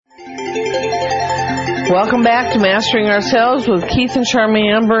Welcome back to Mastering Ourselves with Keith and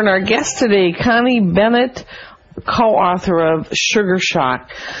Charmaine Amber, and our guest today, Connie Bennett, co-author of Sugar Shock.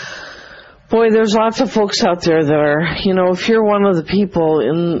 Boy, there's lots of folks out there that are, if you're one of the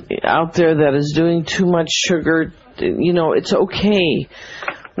people out there that is doing too much sugar, it's okay.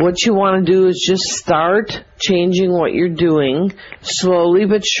 What you want to do is just start changing what you're doing slowly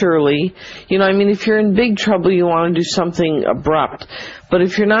but surely. If you're in big trouble, you want to do something abrupt. But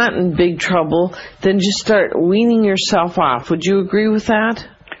if you're not in big trouble, then just start weaning yourself off. Would you agree with that?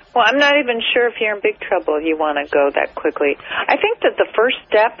 Well, I'm not even sure if you're in big trouble you want to go that quickly. I think that the first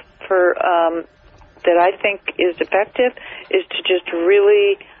step that I think is effective is to just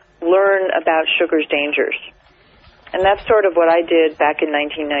really learn about sugar's dangers. And that's sort of what I did back in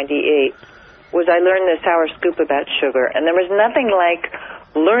 1998, was I learned the sour scoop about sugar. And there was nothing like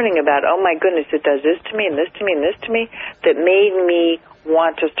learning about, oh my goodness, it does this to me and this to me and this to me, that made me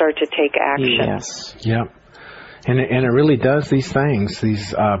want to start to take action. Yes. Yep. And it really does these things,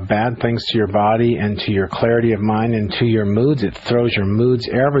 these bad things to your body and to your clarity of mind and to your moods. It throws your moods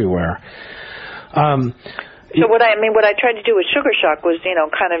everywhere. So what I tried to do with Sugar Shock was,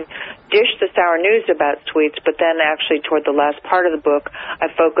 kind of dish the sour news about sweets, but then actually toward the last part of the book, I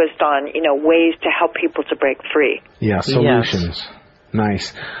focused on, ways to help people to break free. Yeah, solutions. Yes.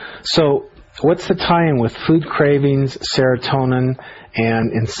 Nice. So what's the tie-in with food cravings, serotonin,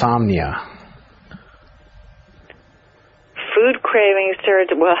 and insomnia? Food cravings,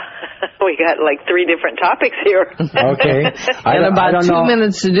 well, we got like 3 different topics here. Okay. And about 2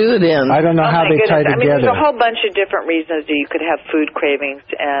 minutes to do it in. I don't know how they tie together. There's a whole bunch of different reasons that you could have food cravings,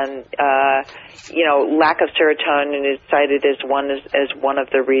 and lack of serotonin is cited as one of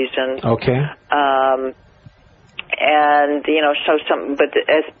the reasons. Okay.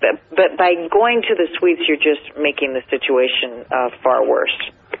 But by going to the sweets, you're just making the situation far worse.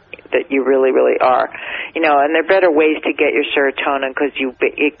 That you really, really are, and there are better ways to get your serotonin, because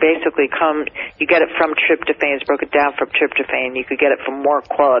it basically you get it from tryptophan. It's broken down from tryptophan. You could get it from more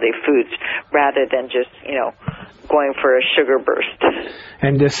quality foods rather than just, going for a sugar burst.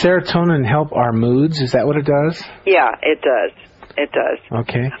 And does serotonin help our moods? Is that what it does? Yeah, it does. It does.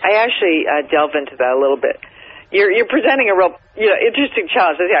 Okay. I actually delve into that a little bit. You're presenting a real, interesting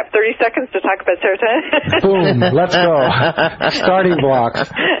challenge. Yeah, 30 seconds to talk about serotonin. Boom, let's go. Starting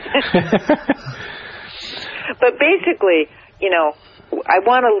blocks. But basically, I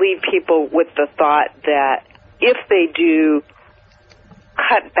want to leave people with the thought that if they do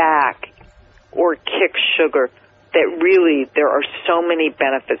cut back or kick sugar, that really there are so many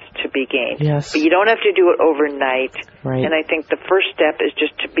benefits to be gained. Yes. But you don't have to do it overnight. Right. And I think the first step is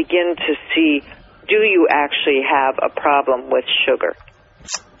just to begin to see, do you actually have a problem with sugar?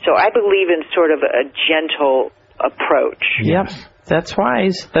 So I believe in sort of a gentle approach. Yep, that's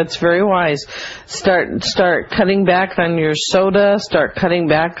wise. That's very wise. Start cutting back on your soda. Start cutting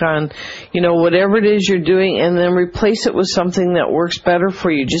back on, whatever it is you're doing, and then replace it with something that works better for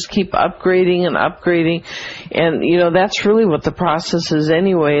you. Just keep upgrading and upgrading. And, that's really what the process is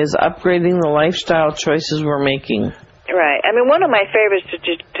anyway, is upgrading the lifestyle choices we're making. Right. I mean, one of my favorites is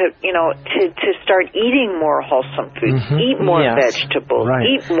to start eating more wholesome foods, eat more vegetables,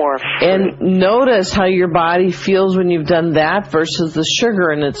 eat more fruit. And notice how your body feels when you've done that versus the sugar,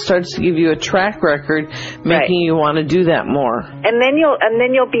 and it starts to give you a track record, making you want to do that more. And then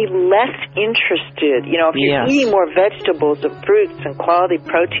you'll be less interested. If you're eating more vegetables and fruits and quality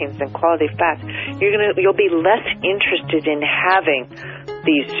proteins and quality fats, you'll be less interested in having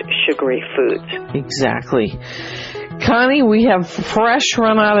these sugary foods. Exactly. Connie, we have fresh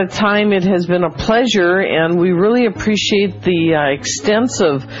run out of time. It has been a pleasure, and we really appreciate the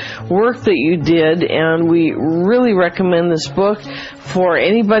extensive work that you did, and we really recommend this book for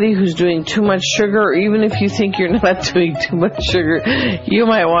anybody who's doing too much sugar, or even if you think you're not doing too much sugar, you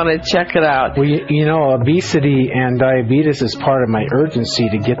might want to check it out. Well, obesity and diabetes is part of my urgency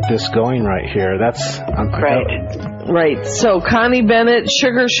to get this going right here. Right. So Connie Bennett,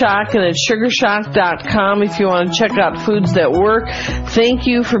 Sugar Shock, and it's sugarshock.com if you want to check out foods that work. Thank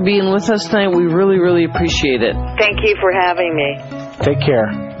you for being with us tonight. We really, really appreciate it. Thank you for having me. Take care.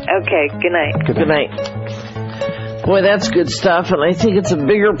 Okay, good night. Good night. Boy, that's good stuff, and I think it's a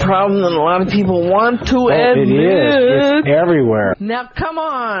bigger problem than a lot of people want to admit. It is. It's everywhere. Now, come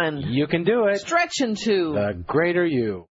on. You can do it. Stretch into the greater you.